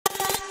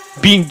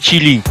Being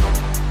chilling.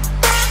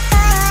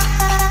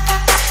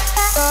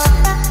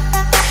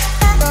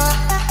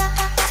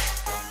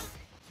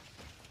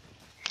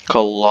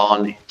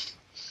 Kalani.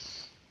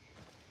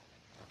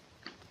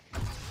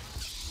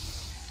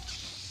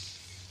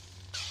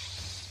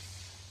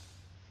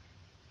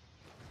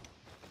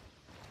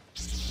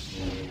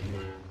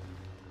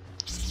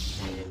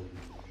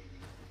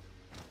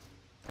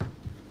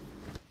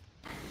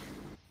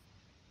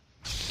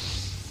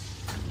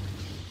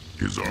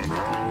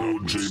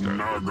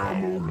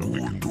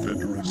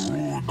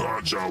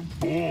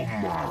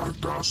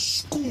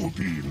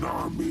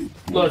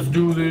 Let's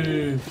do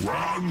this. They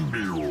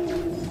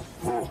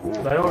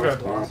all got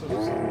glasses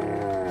or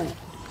something.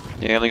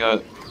 Yeah, they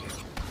got.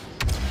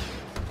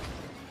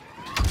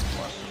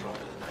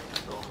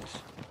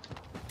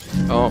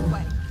 Oh.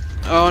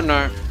 Oh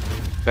no.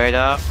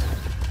 Beta.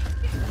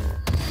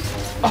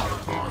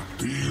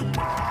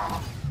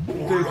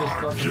 Dude, just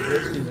fucking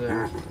risky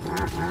there.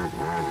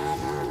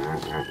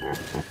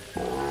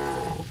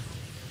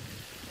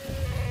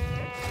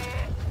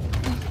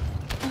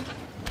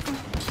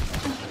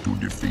 To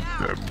defeat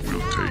them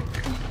will take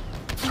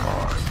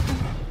time.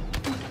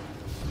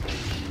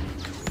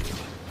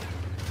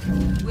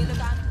 We'll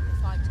abandon the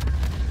fight.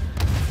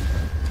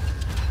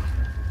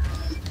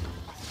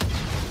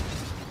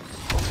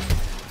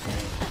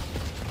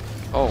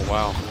 Oh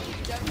wow.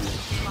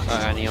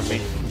 Annie on me.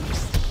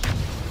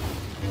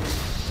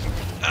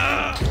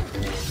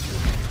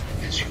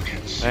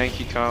 Thank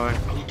you, Colin.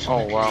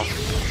 Oh wow.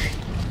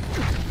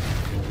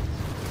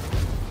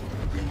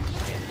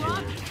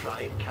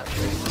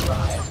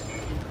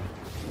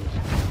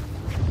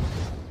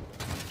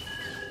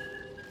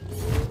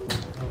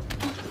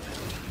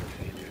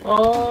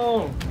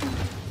 Oh!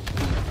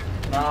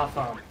 Nah,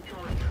 fam.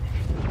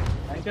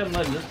 I ain't getting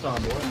led this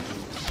time, boy.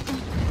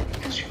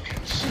 As you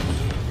can see,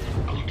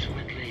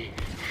 ultimately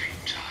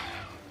futile.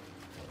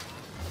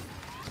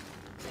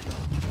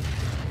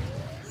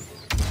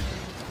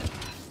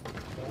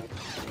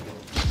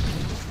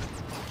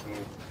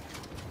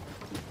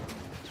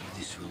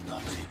 This will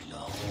not take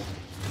long.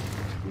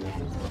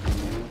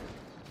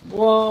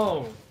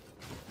 Whoa!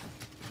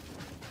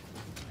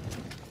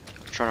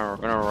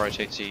 I'm gonna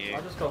rotate to you.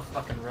 I just got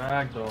fucking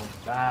ragdolled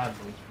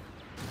badly.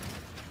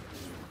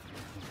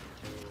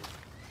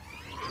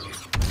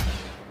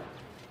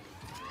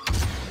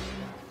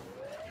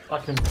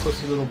 Fucking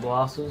pussy little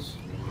blasters.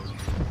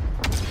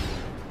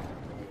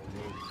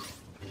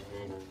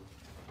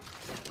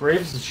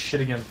 Graves is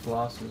shit against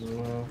blasters as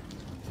well.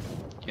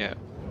 Yeah.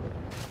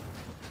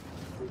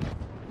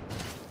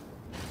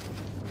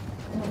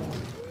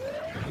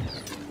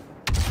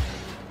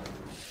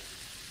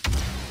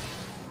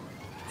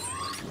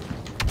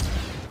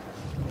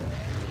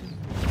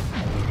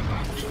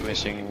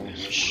 Missing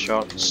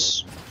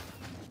shots.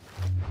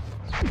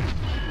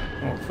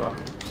 Oh fuck.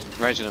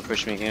 Ray's gonna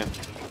push me here.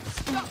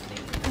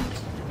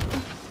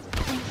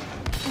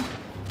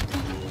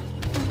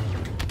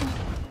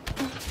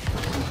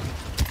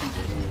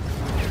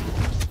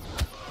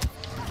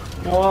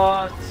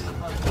 What?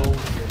 That's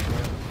bullshit,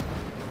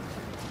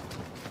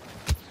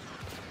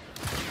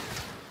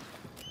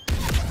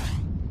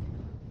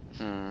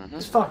 man.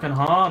 It's fucking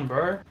Han,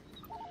 bro.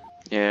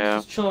 Yeah.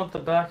 Just chilling at the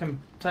back and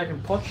taking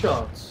pot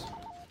shots.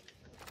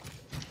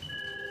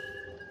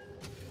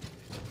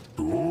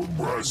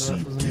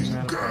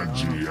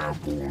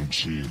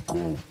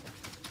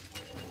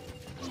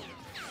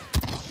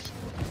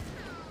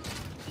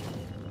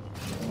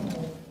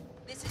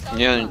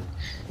 Yeah.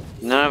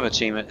 None of the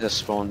team has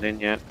spawned in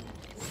yet.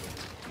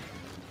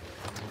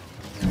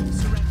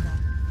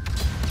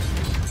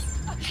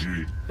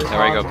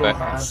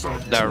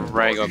 That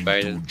Ray got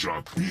baited.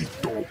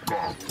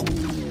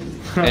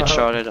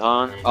 Headshotted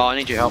Han. Oh, I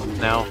need your help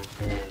now.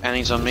 And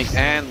he's on me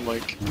and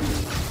Luke.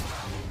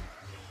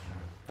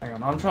 Hang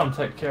on, I'm trying to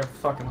take care of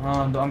fucking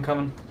Han, but I'm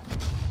coming.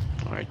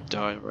 I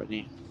died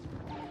already.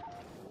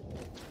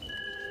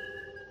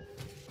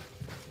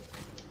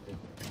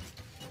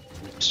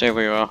 Stay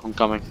where you are, I'm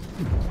coming.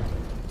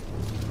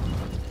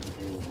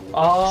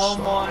 Oh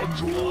my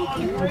god,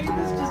 Ray,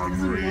 this just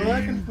isn't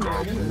working for me.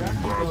 I'm getting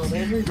ragdolled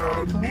every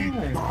time.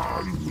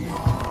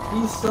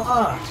 He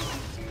sucks.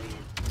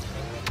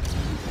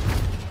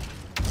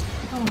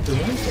 I don't do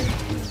anything.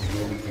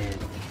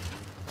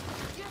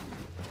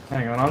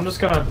 Hang on, I'm just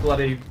gonna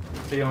bloody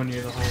be on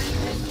you the whole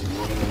time.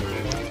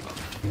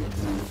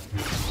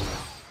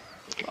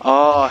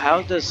 Oh,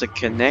 how does the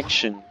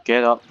connection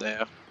get up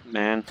there,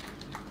 man?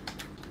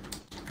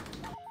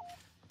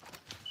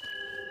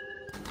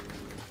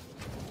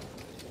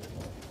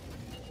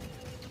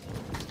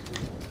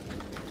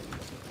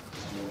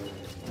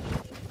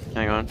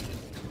 Hang on.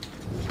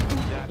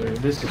 Dude,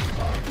 this is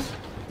fucked.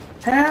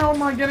 How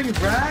am I getting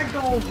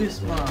ragdolled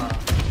this much?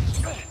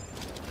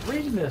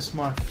 Remus,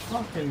 my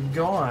fucking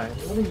guy,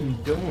 what are you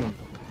doing?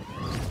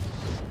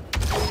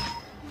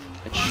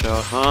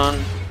 Headshot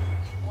on.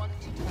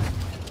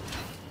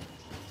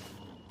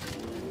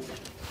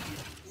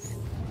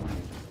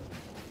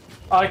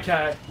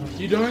 Okay,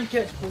 you don't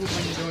get pulled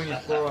when you're doing a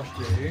frost,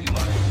 do you?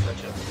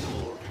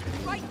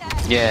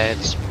 Yeah,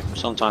 it's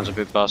sometimes a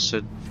bit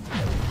busted.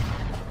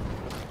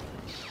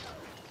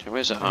 Okay,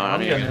 where's the I'm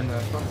Han? getting in there.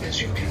 Fuck it.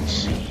 As you can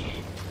see,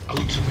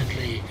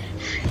 ultimately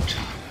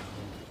futile.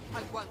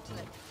 I won't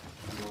let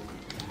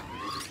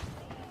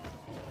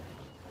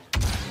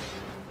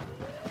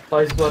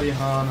Plays bloody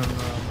Han and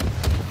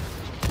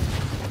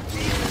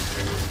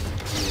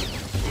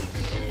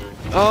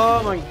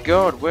Oh my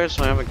god, where's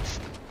my other...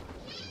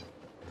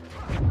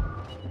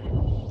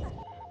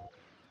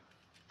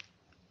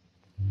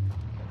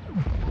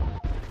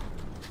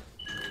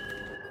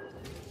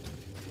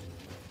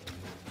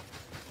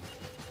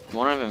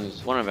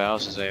 One of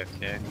ours is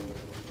AFK.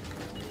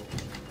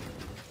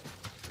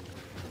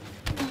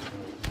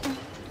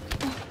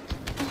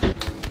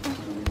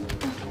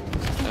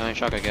 Can I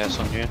chuck a gas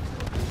on you?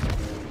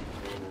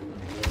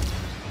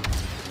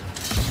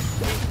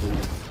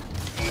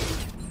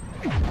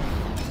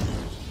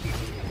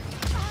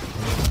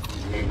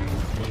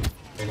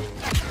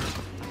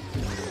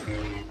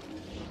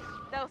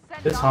 They'll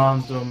send this us-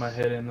 Han's doing my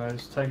head in though,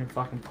 just taking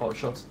fucking pot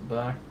shots at the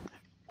back.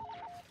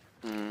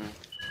 Hmm.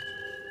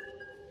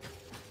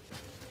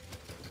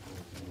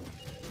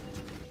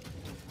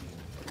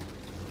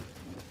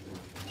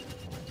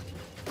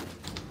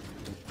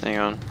 Hang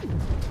on.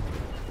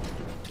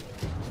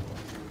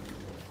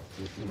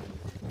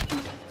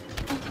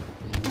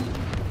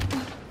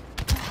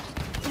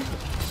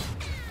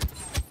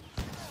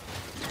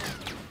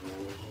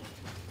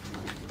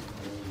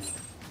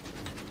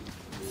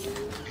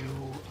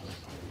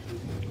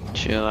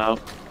 Chill out.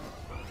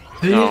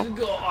 This No.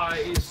 guy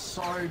is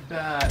so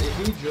bad. If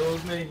he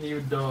jaws me, he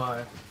would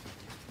die.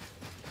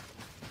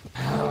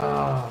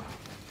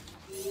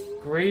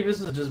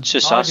 Grievous is just It's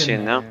just us bugging here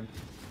me, now. man.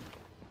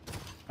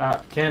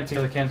 Camp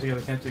together, camp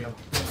together, camp together.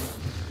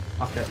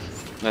 Okay.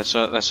 That's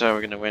how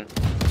we're gonna win.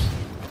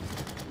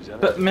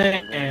 But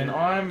man,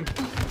 I'm...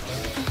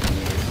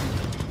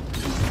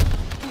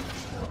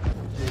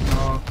 He's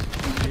not.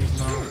 He's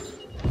not.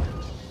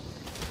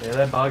 Yeah,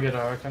 they're buggered,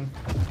 I reckon.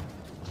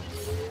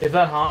 If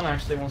that Han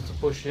actually wants to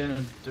push in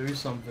and do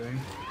something...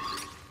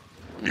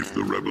 If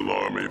the rebel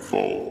army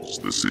falls,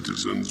 the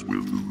citizens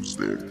will lose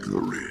their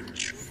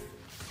courage.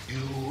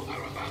 You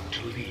are about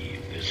to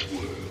leave this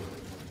world.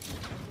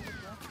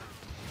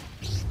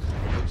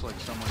 Looks like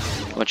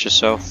someone. Watch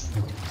yourself.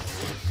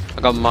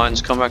 I got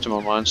mines, come back to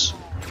my mines.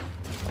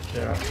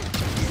 Yeah.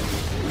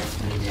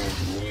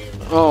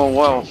 Oh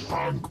wow.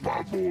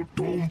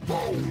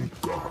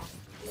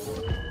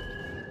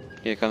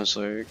 Here comes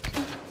Luke.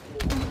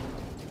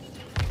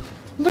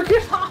 Look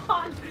at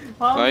Han!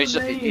 Oh,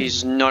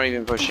 he's not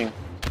even pushing.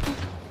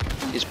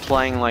 He's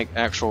playing like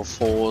actual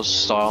Force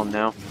style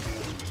now.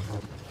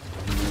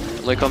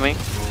 Luke on me.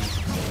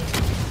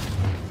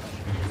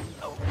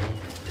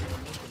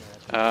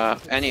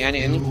 Any.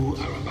 You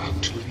are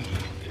about to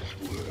leave this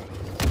world.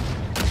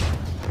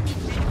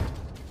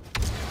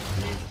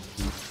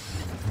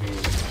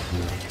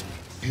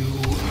 You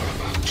are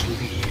about to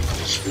leave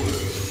this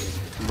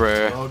world.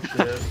 Bruh. Oh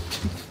shit.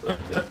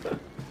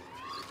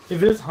 If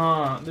this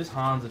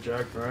Han's a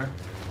joke, bro.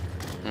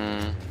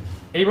 Mm.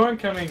 He won't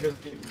come in because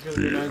he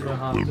Fear knows what will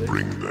Han's do.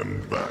 bring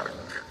them back.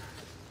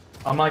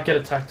 I might get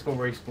a tactical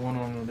respawn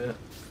on a bit. If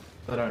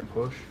they don't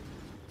push.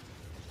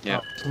 Yeah.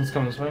 Oh, someone's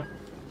coming this way.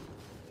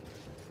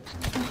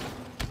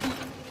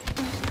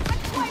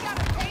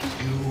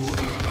 You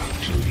are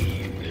about to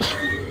leave this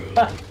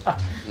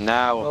world.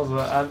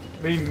 Now.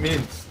 We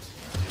minced.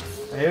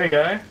 Here we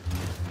go.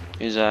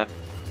 Who's that?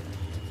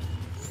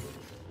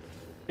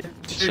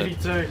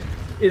 2v2.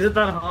 Is it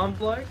that Han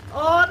bloke?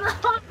 Oh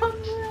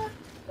no!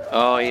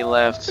 Oh, he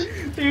left.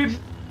 Dude,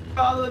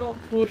 rather not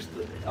push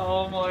the...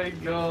 Oh my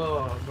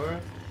god, bro.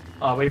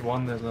 Oh, we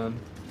won this then.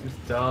 It's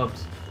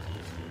dubs.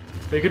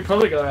 We could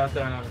probably go out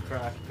there and have a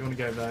crack if you want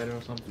to go Vader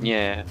or something.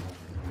 Yeah.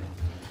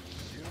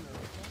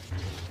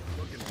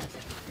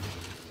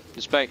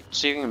 Just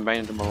see if you can bait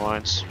into my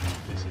lines.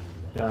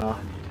 Yeah.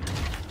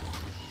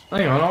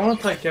 Hang on, I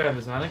want to take care of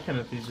this Anakin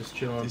if he's just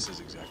chilling. This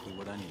is exactly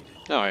what I needed.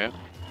 Oh yeah.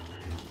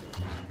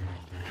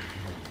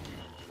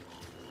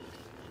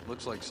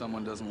 Looks like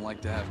someone doesn't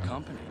like to have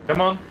company. Come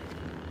on.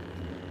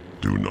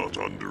 Do not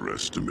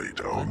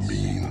underestimate our This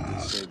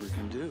means. saber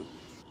can do.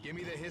 Give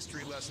me the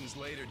history lessons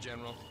later,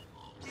 General.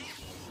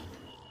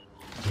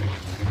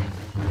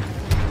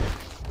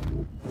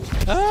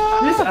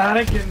 This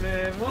Anakin,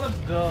 man, what a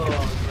dog,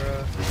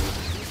 bro.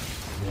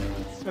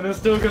 And they're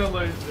still gonna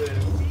lose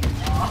this.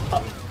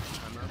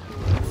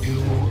 You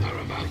are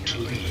about to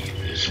leave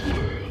this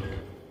world.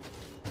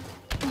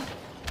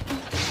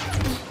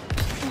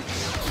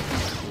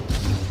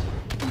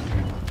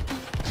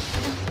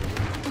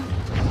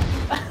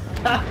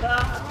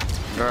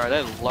 Alright,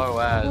 they're low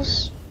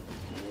as.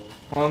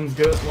 One's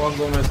good, one's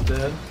almost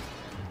dead.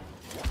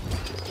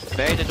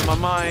 Bait into my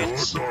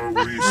mines.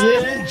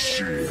 Yeah.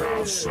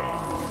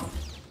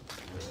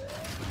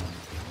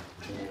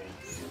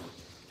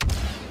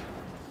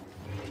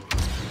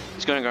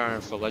 He's gonna go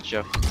in for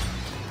Ledger.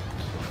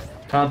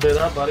 Can't do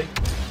that, buddy.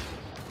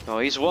 Oh,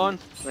 he's won.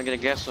 I'm gonna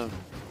guess him.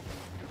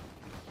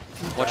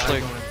 Watch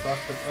Bag Luke. on it, fuck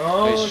it.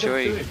 Oh, He's look at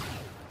chewy. Chewie.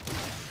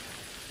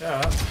 Yeah,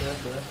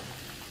 yeah.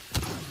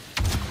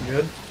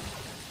 Good?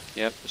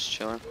 Yep, just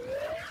chilling.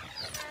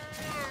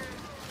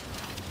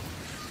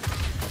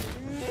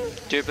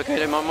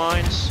 Duplicated my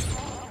mines.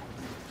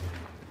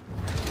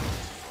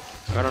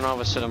 I don't know if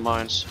I set of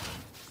mines.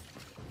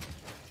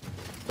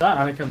 That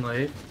Anakin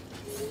lead.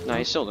 No,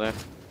 he's still there.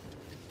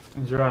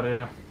 He's right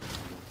here.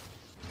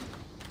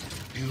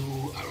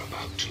 You are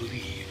about to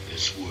leave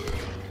this world.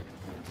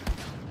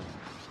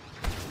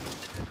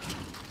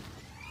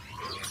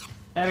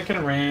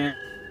 Anakin ran.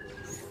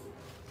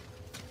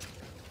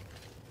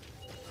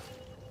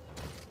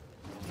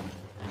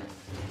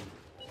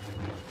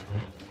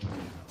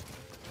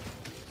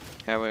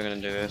 How are we gonna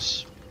do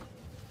this?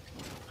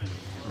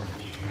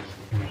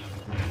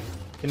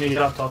 Can you get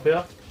up top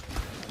here?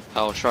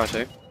 I'll try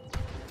to.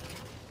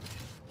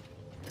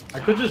 I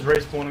could just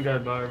respawn and go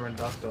over and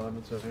duck dive,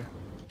 it's okay.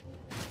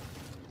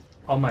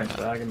 Oh mate,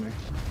 bagging me.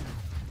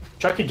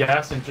 Chuck your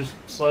gas and just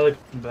slowly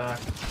come back.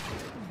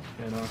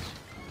 Yeah, nice.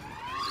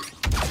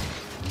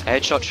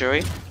 Headshot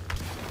Chewie.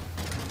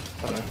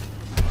 Okay.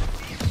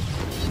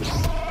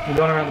 You're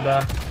going around the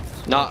back.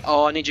 No,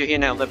 oh, I need you here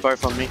now. They're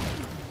both on me.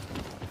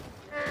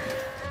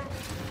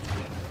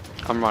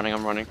 I'm running.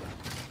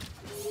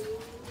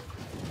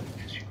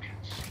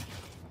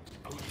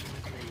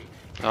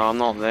 Oh, I'm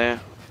not there.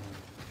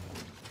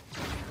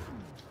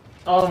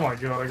 Oh my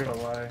god, I got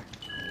away.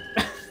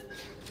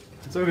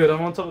 It's all good,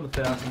 I'm on top of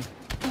the 1000.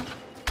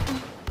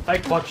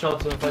 Take pot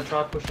shots and if they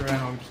try to push around,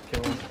 I'll just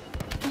kill them.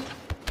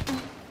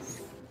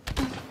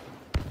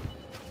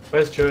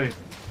 Where's Chewie?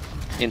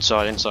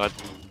 Inside.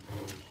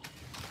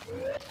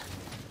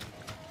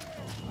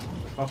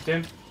 Knocked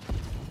him?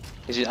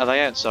 Are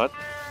they outside?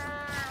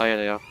 Oh yeah,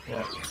 they are.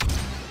 Yeah.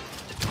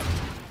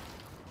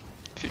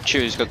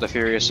 Chewie's got the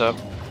Furious up.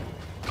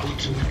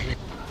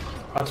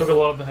 I took a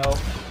lot of the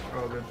health.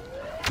 Oh good.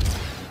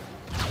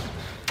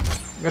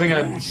 I'm gonna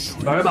go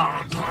both.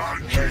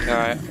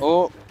 Alright,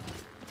 oh!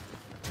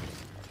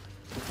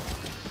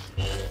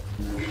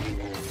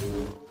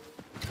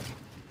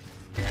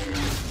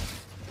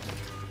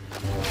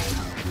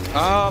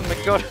 Oh my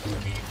god!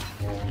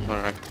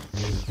 Alright.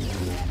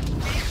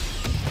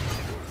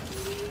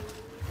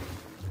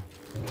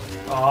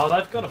 Oh,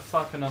 they've got to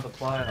fuck another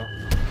player.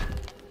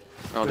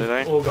 Oh, do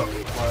they? All got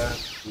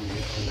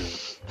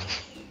players.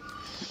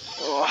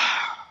 Oh.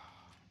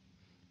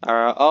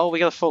 Alright, oh, we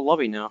got a full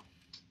lobby now.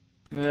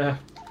 Yeah.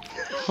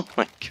 Oh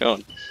my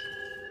god.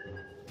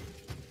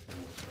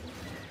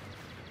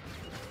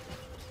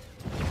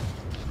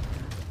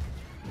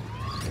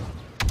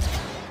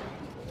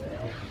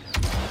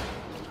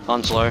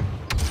 Onslow.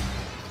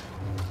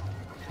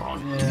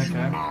 Yeah,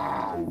 okay.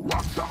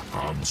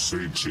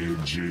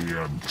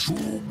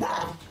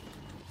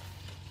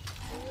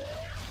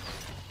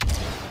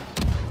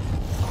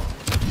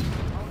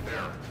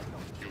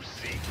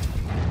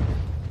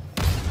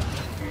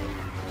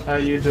 How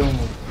you doing?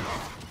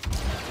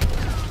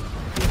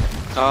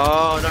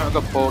 Oh no, I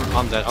got pulled.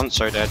 I'm dead. I'm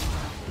so dead.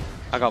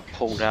 I got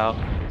pulled out.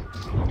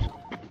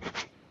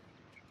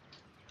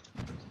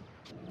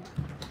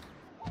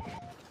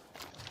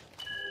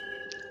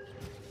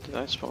 Did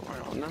I spawn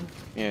right on them?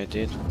 Yeah, I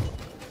did.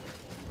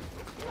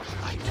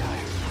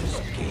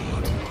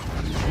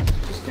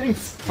 Just getting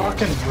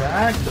fucking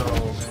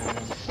ragdolled,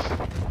 man.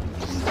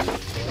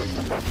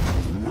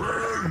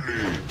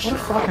 What a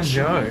fucking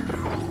joke.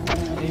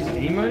 He's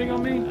emoting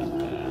on me?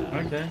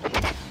 Okay.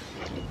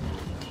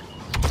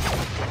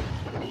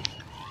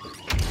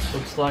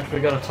 Looks like we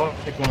got a top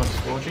pick one on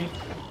Scorchy.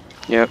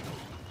 Yep.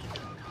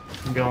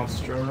 I'm going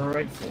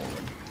straight for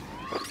him.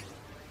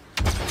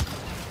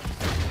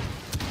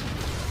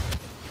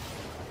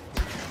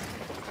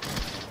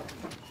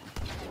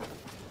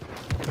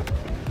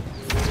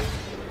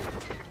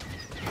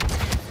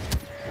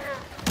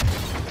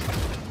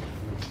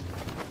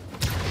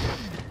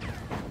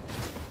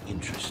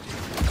 Interesting.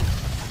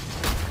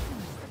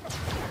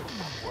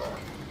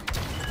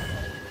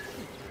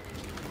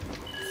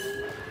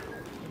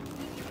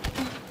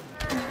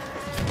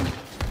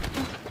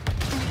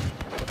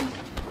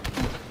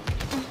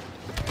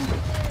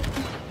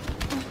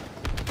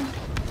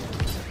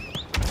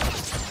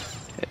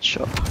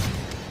 Headshot.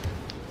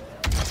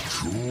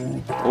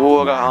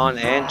 Oh, I got Han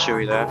and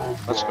Chewie there.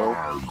 Let's go.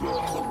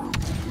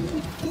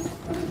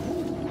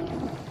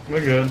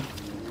 We're good.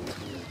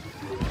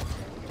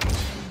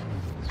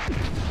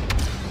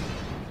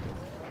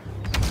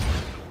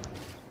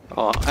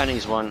 Oh, and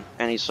he's one.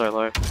 And he's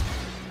solo.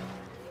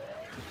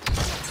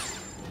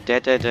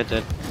 Dead. I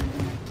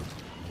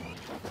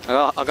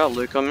got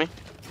Luke on me.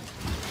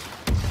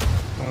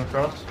 Going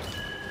across.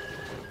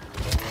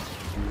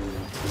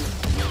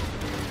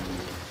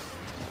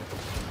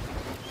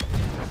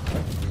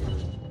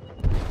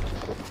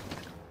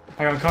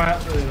 Hang on, coming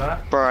out through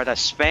that. Bro, that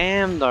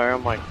spam though, oh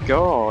my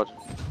god.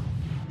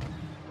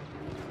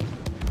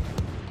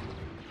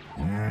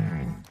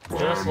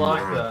 Just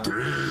like that.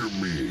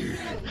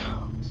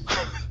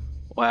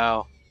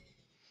 Wow.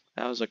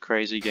 That was a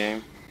crazy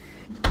game.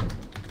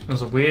 It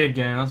was a weird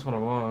game, that's what it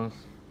was.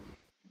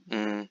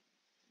 Mm.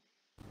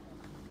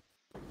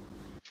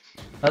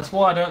 That's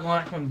why I don't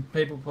like when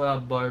people play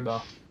out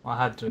boba. I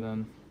had to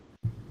then.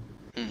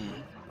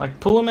 Like,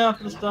 pull him out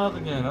for the start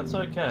again. That's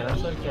okay.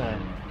 That's okay.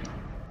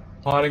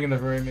 Hiding in the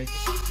room.